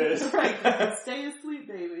shitbag upstairs. Right. Stay asleep,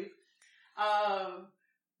 baby.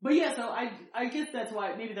 But yeah, so I guess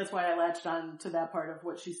maybe that's why I latched on to that part of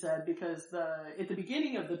what she said, because at the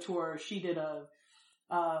beginning of the tour, she did a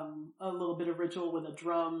little bit of ritual with a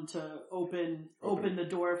drum to open the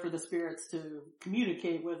door for the spirits to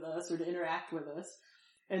communicate with us or to interact with us.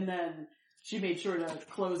 And then she made sure to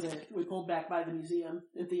close it. We pulled back by the museum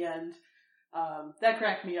at the end. That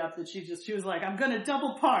cracked me up that she was like, I'm gonna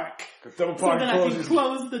double park. So that I can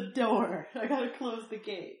close the door. I gotta close the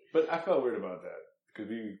gate. But I felt weird about that because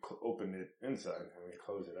we opened it inside and we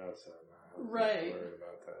closed it outside. I was right. worried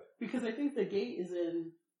about that. Because I think the gate is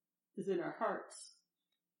in our hearts.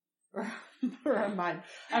 Or our mind.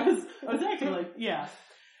 I was acting like, yeah.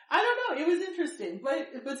 I don't know, it was interesting.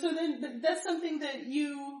 But so then, that's something that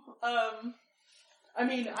you, I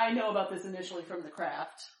mean, I know about this initially from the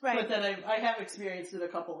craft. Right. But then I have experienced it a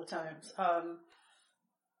couple of times.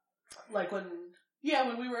 Like when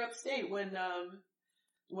we were upstate, when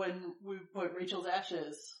we put Rachel's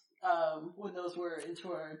Ashes, when those were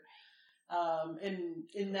interred,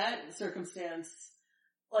 in that circumstance,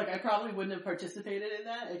 like, I probably wouldn't have participated in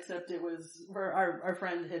that, except it was where our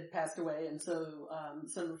friend had passed away, and so,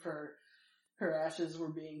 some of her ashes were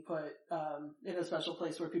being put, in a special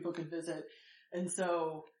place where people could visit. And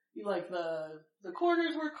so, like, the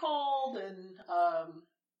corners were called, and,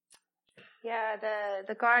 yeah,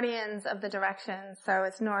 the guardians of the directions. So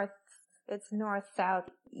it's north, south,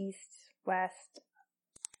 east, west,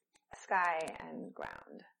 sky, and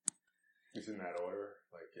ground. It's in that order?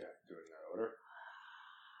 Like, yeah, do it in that order?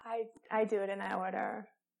 I do it in that order.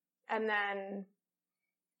 And then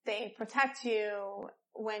they protect you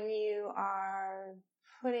when you are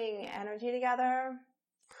putting energy together,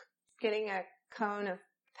 getting a cone of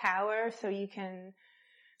power so you can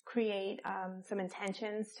create some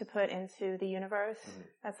intentions to put into the universe. Mm-hmm.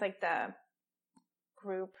 That's like the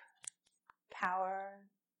group power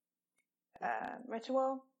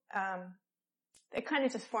ritual. It kind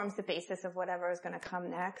of just forms the basis of whatever is going to come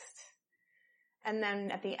next. And then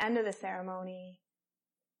at the end of the ceremony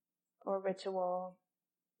or ritual,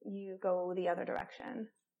 you go the other direction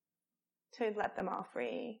to let them all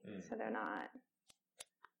free. So they're not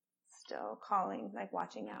still calling, like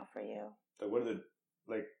watching out for you. So what are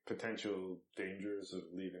the potential dangers of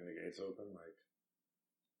leaving the gates open?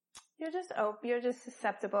 You're just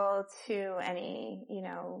susceptible to any,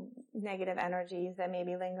 negative energies that may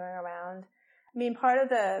be lingering around. I mean, part of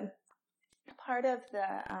the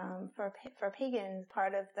for pagans,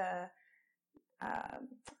 part of the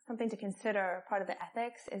something to consider, part of the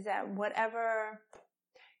ethics is that whatever,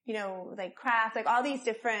 like craft, like all these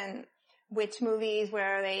different witch movies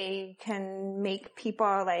where they can make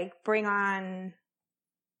people like bring on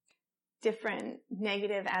different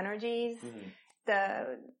negative energies. Mm-hmm.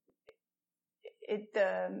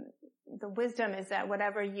 The wisdom is that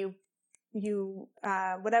whatever you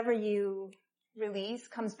release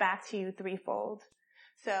comes back to you threefold.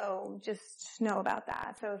 So just know about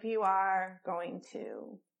that. So if you are going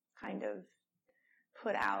to kind of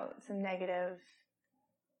put out some negative,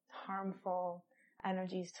 harmful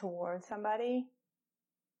energies towards somebody,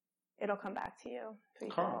 it'll come back to you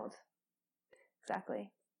threefold.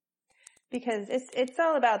 Exactly. Because it's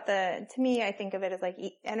all about to me, I think of it as like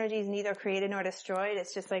energy is neither created nor destroyed.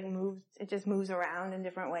 It's just like it just moves around in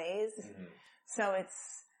different ways. Mm-hmm. So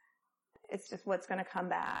it's just what's going to come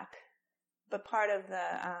back. But part of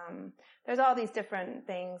there's all these different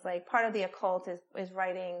things, like part of the occult is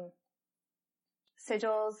writing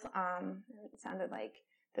sigils. It sounded like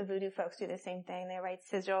the voodoo folks do the same thing. They write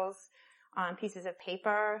sigils on pieces of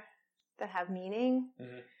paper that have meaning.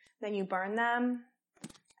 Mm-hmm. Then you burn them.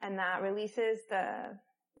 And that releases the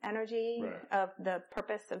energy of the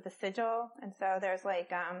purpose of the sigil. And so there's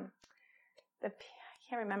like, I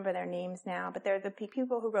can't remember their names now, but they're the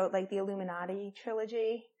people who wrote like the Illuminati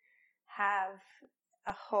trilogy have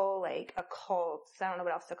a whole like occult, I don't know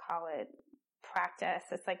what else to call it, practice.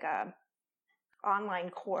 It's like a online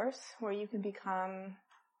course where you can become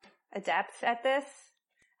adept at this.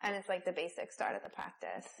 And it's like the basic start of the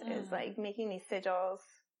practice is like making these sigils.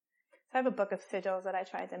 So I have a book of sigils that I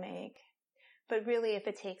tried to make. But really, if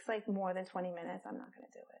it takes like more than 20 minutes, I'm not going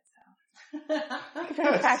to do it. So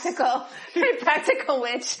very practical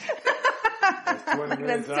witch.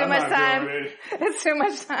 That's too much time. It's too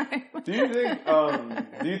much time. Do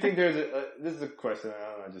you think there's this is a question, I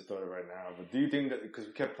don't know, I just thought of it right now, but do you think that, because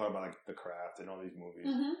we kept talking about like The Craft and all these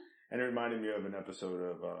movies, and it reminded me of an episode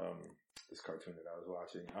of this cartoon that I was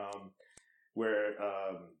watching, where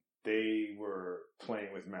they were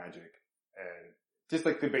playing with magic. And just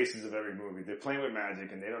like the basis of every movie, they're playing with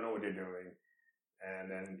magic and they don't know what they're doing. And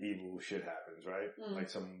then evil shit happens, right? Like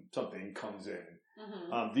something comes in.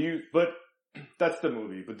 But that's the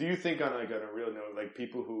movie. But do you think on a real note, like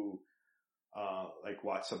people who, like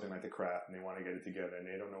watch something like The Craft and they want to get it together and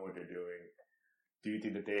they don't know what they're doing, do you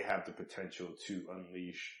think that they have the potential to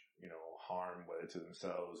unleash, harm, whether to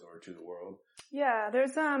themselves or to the world? Yeah,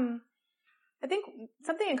 there's, I think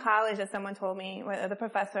something in college that someone told me, the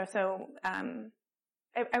professor, so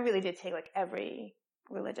I really did take like every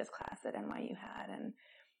religious class that NYU had, and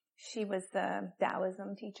she was the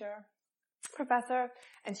Taoism professor,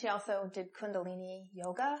 and she also did Kundalini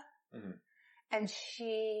yoga, and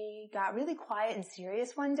she got really quiet and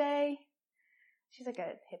serious one day. She's like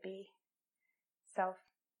a hippie,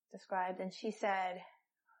 self-described, and she said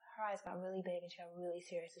her eyes got really big and she got really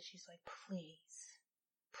serious, and she's like, please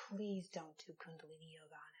don't do Kundalini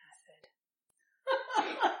yoga on acid.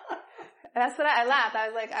 That's what I laughed. I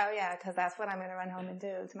was like, oh yeah, because that's what I'm going to run home and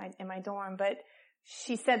do in my dorm. But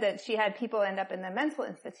she said that she had people end up in the mental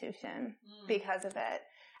institution because of it.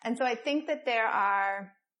 And so I think that there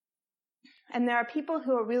are people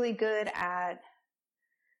who are really good at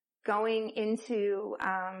going into,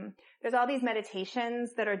 there's all these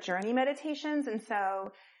meditations that are journey meditations. And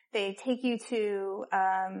so they take you to,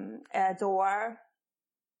 a door,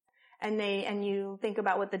 and you think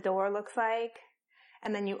about what the door looks like,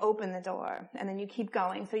 and then you open the door, and then you keep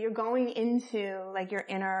going. So you're going into like your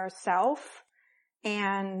inner self,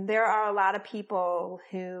 and there are a lot of people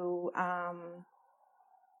who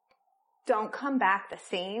don't come back the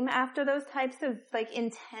same after those types of like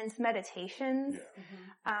intense meditations.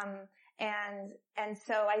 And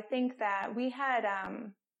so I think that we had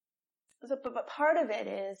but part of it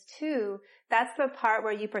is too, that's the part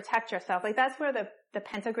where you protect yourself. Like that's where the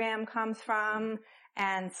pentagram comes from,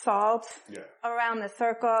 and salt around the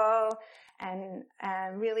circle, and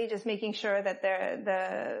really just making sure that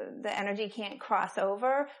the energy can't cross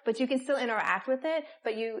over, but you can still interact with it.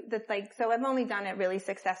 But so I've only done it really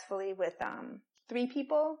successfully with 3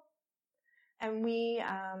 people, and we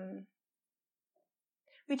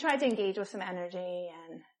tried to engage with some energy,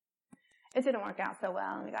 and it didn't work out so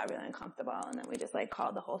well, and we got really uncomfortable, and then we just like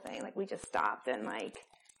called the whole thing, like we just stopped and like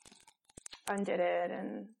undid it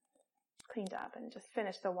and cleaned up and just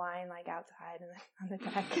finished the wine like outside and on the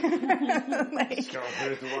deck. Like,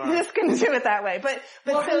 just couldn't do it that way. But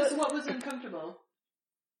what was uncomfortable?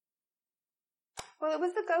 Well, it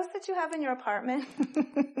was the ghost that you have in your apartment.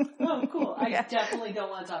 Oh, cool. I definitely don't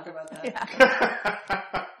want to talk about that. Yeah.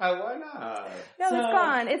 Why not? No, it's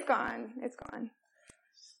gone. It's gone. It's gone.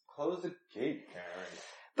 Close the gate, Karen.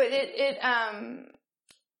 But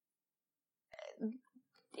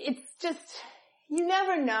it's just, you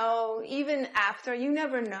never know, even after, you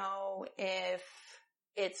never know if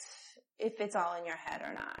it's all in your head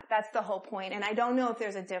or not. That's the whole point. And I don't know if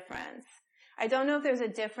there's a difference. I don't know if there's a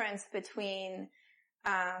difference between,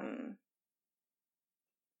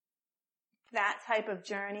 that type of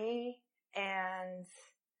journey and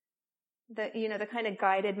the kind of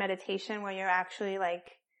guided meditation where you're actually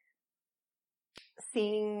like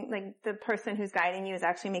seeing, like the person who's guiding you is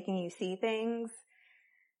actually making you see things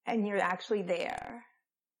and you're actually there.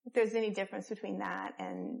 if there's any difference between that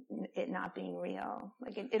and it not being real.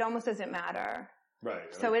 Like it almost doesn't matter.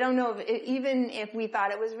 Right. So we don't know even if we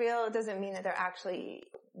thought it was real, it doesn't mean that there actually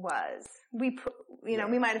was. We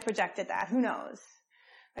might have projected that. Who knows?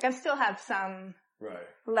 Like I still have some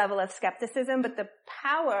level of skepticism, but the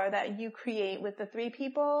power that you create with the three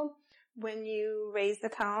people when you raise the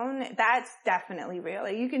tone, that's definitely real.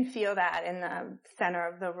 Like you can feel that in the center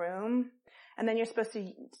of the room. And then you're supposed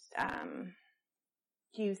to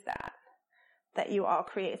use that you all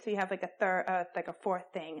create. So you have like a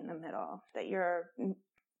fourth thing in the middle that you're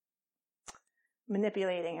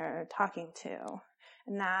manipulating or talking to.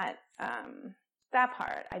 And that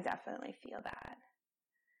part, I definitely feel that.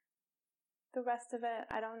 The rest of it,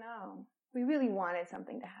 I don't know. We really wanted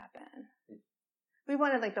something to happen. We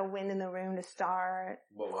wanted like the wind in the room to start.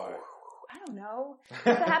 But why? I don't know.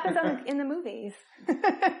 That's what happens in the movies.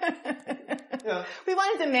 Yeah. We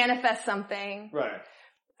wanted to manifest something. Right.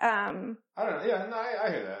 I don't know. Yeah, no, I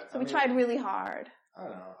hear that. So we tried really hard. I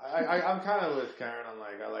don't know. I'm kind of with Karen.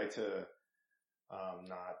 I like to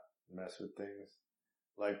not mess with things.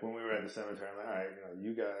 Like when we were at the cemetery, I'm like, all right,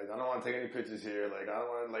 you guys, I don't want to take any pictures here. Like I don't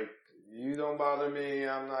want to, you don't bother me,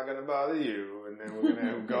 I'm not going to bother you. And then we're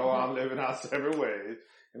going to go on living our separate ways.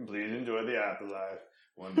 And please enjoy the afterlife.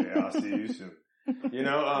 One day I'll see you soon.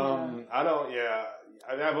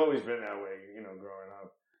 I've always been that way, growing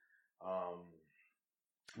up.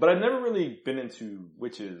 But I've never really been into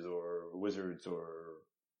witches or wizards or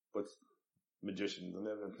magicians.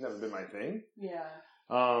 Never been my thing. Yeah.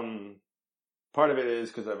 Part of it is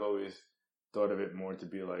because I've always thought of it more to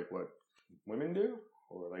be like what women do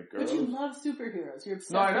or like girls. But you love superheroes. You're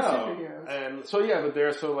obsessed with superheroes. And so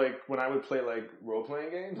when I would play like role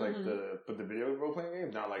playing games, like the video role playing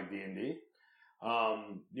games, not like D&D.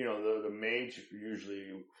 The mage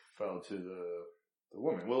usually fell to the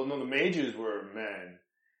woman. Well, no, the mages were men,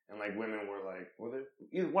 and like women were like,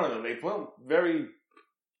 either one of them. Very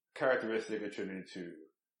characteristic attributed to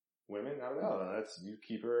women. I don't know. That's you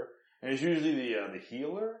keep her, and it's usually the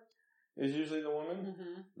healer is usually the woman.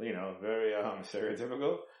 Mm-hmm. Very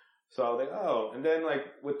stereotypical. So I was like, oh, and then like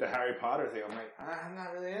with the Harry Potter thing, I'm like, I'm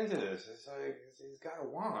not really into this. It's like he's got a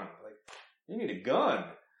wand. Like you need a gun.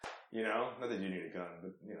 Not that you need a gun,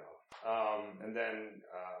 but and then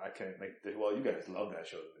I can't you guys love that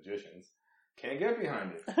show, The Magicians. Can't get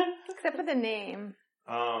behind it. Except for the name.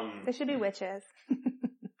 They should be witches.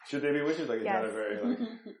 Should they be witches? Like, it's not a very,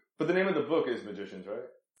 but the name of the book is Magicians, right?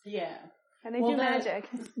 Yeah. And they do magic.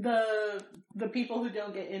 The people who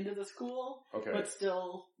don't get into the school, okay, but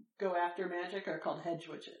still go after magic are called hedge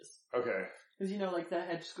witches. Okay. Because like the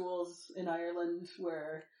hedge schools in Ireland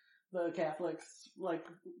where the Catholics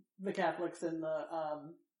and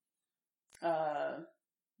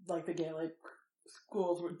the Gaelic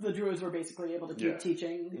schools, the Druids were basically able to keep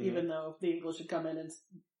teaching, even though the English had come in and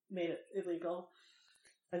made it illegal.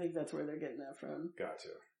 I think that's where they're getting that from. Gotcha.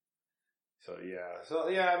 So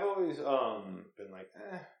I've always been like,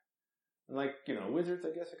 and like wizards,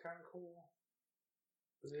 I guess, are kind of cool.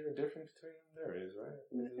 Is there a difference between them? There is, right?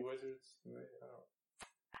 Wizards,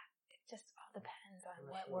 It just all depends on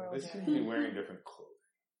what world they seem to be wearing different clothes.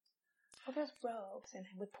 Well, there's robes and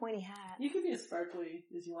with pointy hats. You can be as sparkly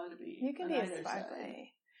as you want to be. You can be as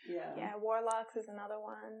sparkly. Side. Yeah. Yeah, warlocks is another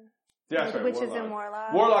one. Yeah, that's right. Witches and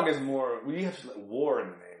warlocks. Warlock is more, you have war in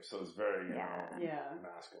the name, so it's very,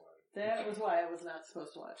 masculine. That was why I was not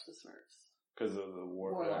supposed to watch The Smurfs. Because of the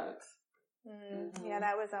warlocks. Mm-hmm. Yeah,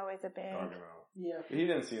 that was always a big argument. Yeah. He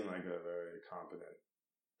didn't seem like a very competent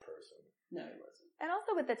person. No, he wasn't. And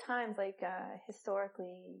also with the times,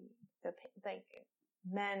 historically,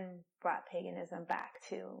 men brought paganism back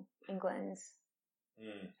to England.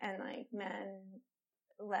 And men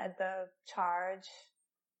led the charge.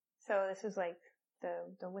 So this was like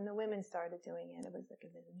when the women started doing it, it was like a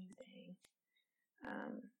new thing.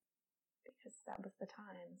 Because that was the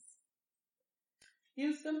times.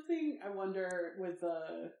 Something I wonder with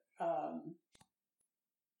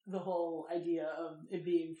the whole idea of it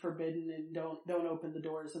being forbidden and don't open the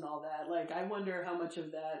doors and all that. Like, I wonder how much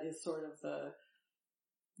of that is sort of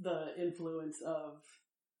the influence of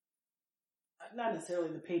not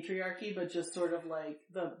necessarily the patriarchy, but just sort of like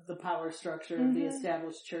the power structure of the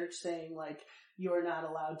established church saying like, you're not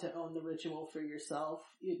allowed to own the ritual for yourself.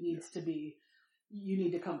 It needs to be, you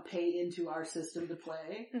need to come pay into our system to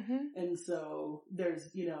play. Mm-hmm. And so there's,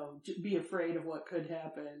 be afraid of what could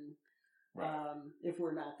happen, if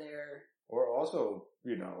we're not there. Or also,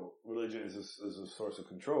 religion is a source of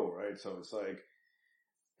control, right? So it's like,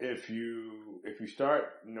 if you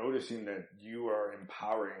start noticing that you are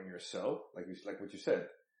empowering yourself, like what you said,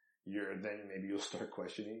 then maybe you'll start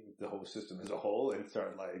questioning the whole system as a whole and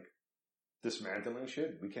start like dismantling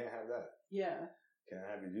shit. We can't have that. Yeah. Can't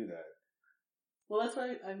have you do that. Well, that's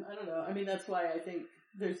why I don't know. I mean, that's why I think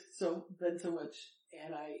there's been so much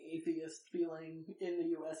anti-atheist feeling in the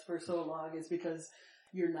U.S. for so long, is because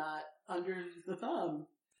you're not under the thumb.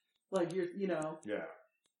 Like you're not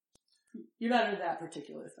under that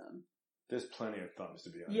particular thumb. There's plenty of thumbs to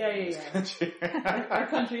be under in this country. Our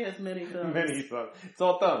country has many thumbs. Many thumbs. It's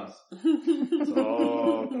all thumbs. It's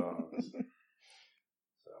all thumbs.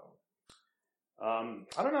 So,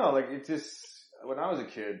 I don't know. Like it just, when I was a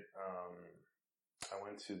kid, I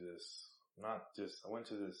went to this. I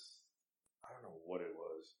don't know what it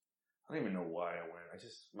was. I don't even know why I went.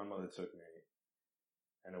 My mother took me,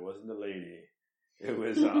 and it wasn't the lady. It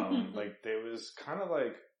was like there was kind of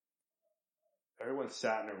like. Everyone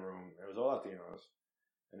sat in a room. It was all Latinos,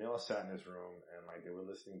 and they all sat in this room, and like they were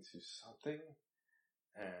listening to something,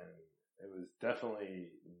 and it was definitely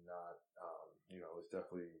not, it was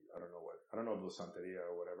definitely I don't know if it was Santeria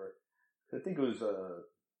or whatever. I think it was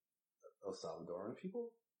El Salvadoran people.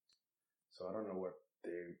 So I don't know what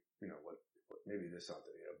they, what maybe it is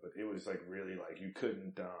Santeria, but it was like really like you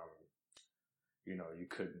couldn't,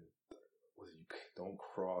 don't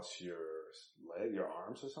cross your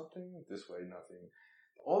arms or something this way, nothing.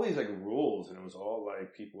 All these like rules, and it was all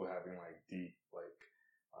like people having like deep,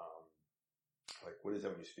 like what is that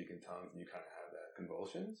when you speak in tongues and you kind of have that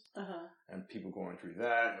convulsions? And people going through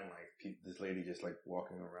that, and like this lady just like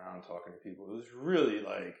walking around talking to people. It was really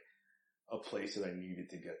like a place that I needed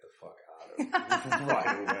to get the fuck out of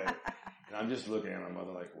right away. And I'm just looking at my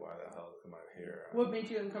mother like, why the hell am I here? What made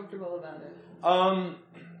you uncomfortable about it?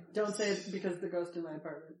 Don't say it's because of the ghost in my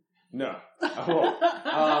apartment. No. I won't.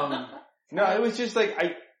 No, it was just like,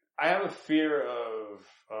 I have a fear of,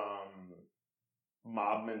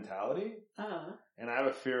 mob mentality. And I have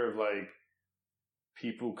a fear of like,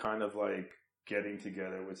 people kind of like getting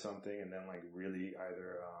together with something and then like really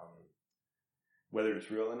either, whether it's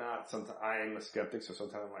real or not. Sometimes I am a skeptic, so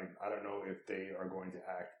sometimes I'm like, I don't know if they are going to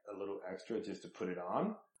act a little extra just to put it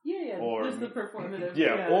on. Yeah, or just the performative.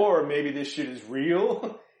 Yeah, or maybe this shit is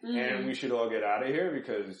real and we should all get out of here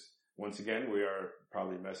because once again, we are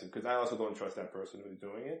probably messing, because I also don't trust that person who's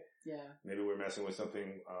doing it. Yeah. Maybe we're messing with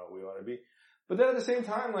something, we ought to be. But then at the same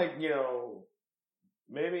time, like,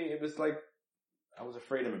 maybe it was like, I was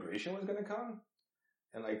afraid immigration was going to come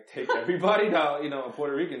and like take everybody down.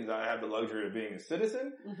 Puerto Ricans, I have the luxury of being a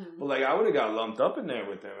citizen, but like I would have got lumped up in there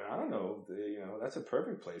with them. And I don't know, that's a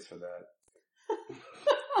perfect place for that.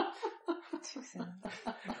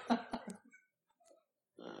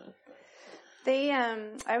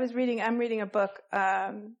 I'm reading a book,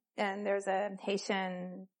 and there's a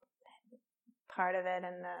Haitian part of it,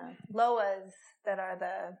 and the Loas that are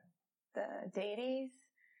the deities.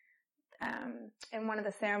 In one of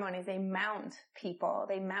the ceremonies, they mount people.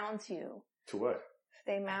 They mount you. To what?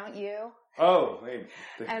 They mount you. Oh,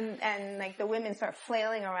 and like the women start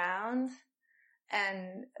flailing around,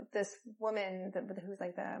 and this woman who's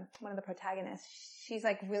like one of the protagonists, she's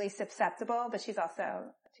like really susceptible, but she's a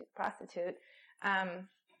prostitute.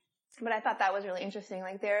 But I thought that was really interesting.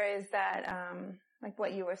 Like there is that, like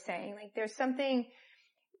what you were saying, like there's something,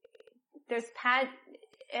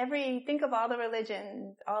 think of all the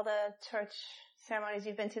religion, all the church ceremonies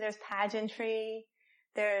you've been to, there's pageantry,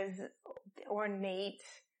 there's ornate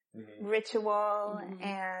ritual,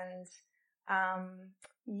 and,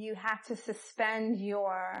 you have to suspend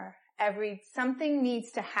something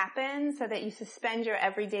needs to happen so that you suspend your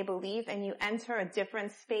everyday belief and you enter a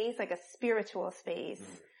different space, like a spiritual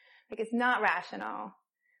space. Like it's not rational.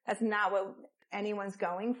 That's not what anyone's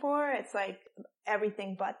going for. It's like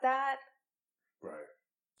everything but that. Right.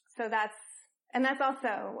 So that's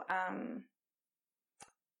also,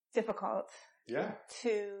 difficult. Yeah.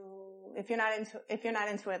 If you're not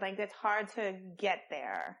into it, like it's hard to get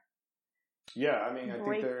there. Yeah, I mean, I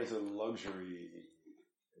think there is a luxury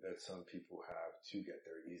that some people have to get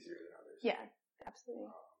there easier than others. Yeah, absolutely.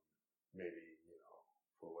 Maybe,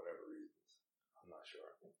 for whatever reasons. I'm not sure.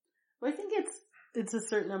 Well, I think it's a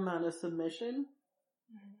certain amount of submission,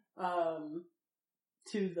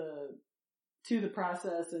 to the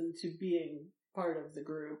process and to being part of the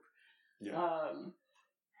group. Yeah.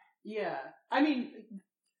 Yeah. I mean,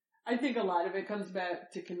 I think a lot of it comes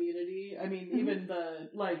back to community. I mean, even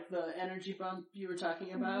the energy bump you were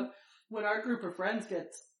talking about, when our group of friends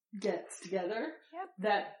gets together,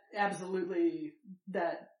 that absolutely,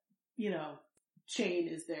 chain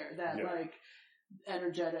is there. That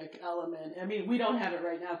energetic element. I mean, we don't have it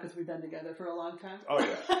right now because we've been together for a long time. Oh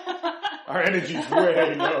yeah. Our energy's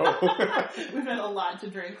way low. We've had a lot to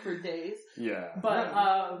drink for days. Yeah.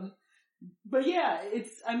 But yeah,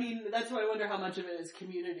 I mean, that's why I wonder how much of it is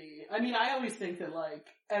community. I mean, I always think that like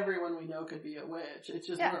everyone we know could be a witch. It's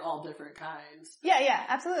just we're all different kinds. Yeah,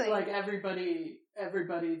 absolutely. Like everybody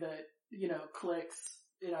that, you know, clicks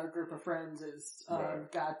in our group of friends is,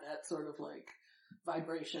 got that sort of like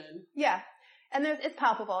vibration. Yeah. And it's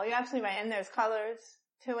palpable. You're absolutely right. And there's colors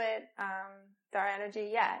to it. Our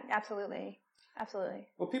energy. Yeah, absolutely. Absolutely.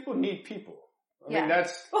 Well, people need people. I mean,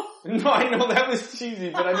 no, I know that was cheesy,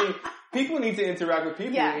 but I mean, people need to interact with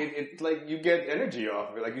people. Yeah. It's like you get energy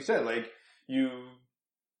off of it. Like you said, like you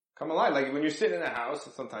come alive. Like when you're sitting in a house,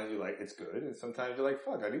 sometimes you're like, it's good. And sometimes you're like,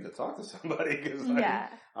 fuck, I need to talk to somebody because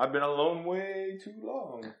I've been alone way too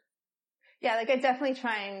long. Yeah, like I definitely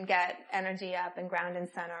try and get energy up and ground and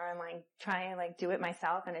center and like try and like do it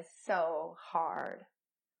myself. And it's so hard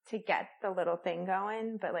to get the little thing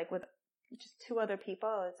going. But like with just two other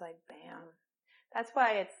people, it's like, bam. That's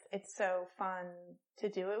why it's so fun to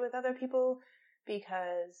do it with other people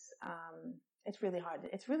because, it's really hard.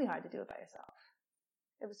 It's really hard to do it by yourself.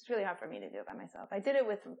 It was really hard for me to do it by myself. I did it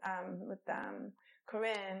with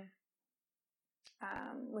Corinne,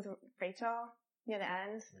 with Rachel near the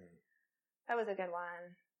end. That was a good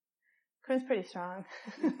one. Corinne's pretty strong.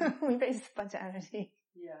 We raised a bunch of energy.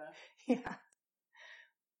 Yeah. Yeah.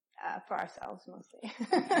 For ourselves mostly.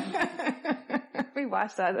 We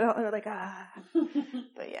watched that and we're like,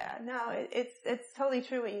 But yeah, no, it's totally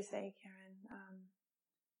true what you say, Karen.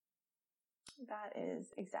 That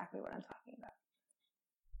is exactly what I'm talking about.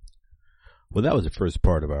 Well, that was the first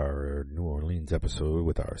part of our New Orleans episode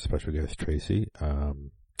with our special guest, Tracy.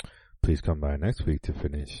 Please come by next week to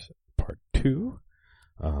finish part 2.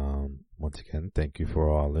 Once again, thank you for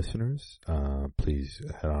all listeners. Please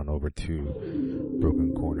head on over to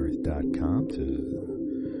brokencorners.com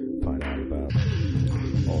to find out about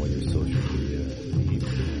all your social media needs.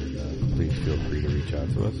 And please feel free to reach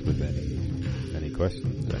out to us with any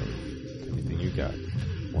questions, anything you got.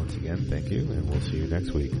 Once again, thank you, and we'll see you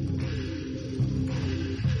next week.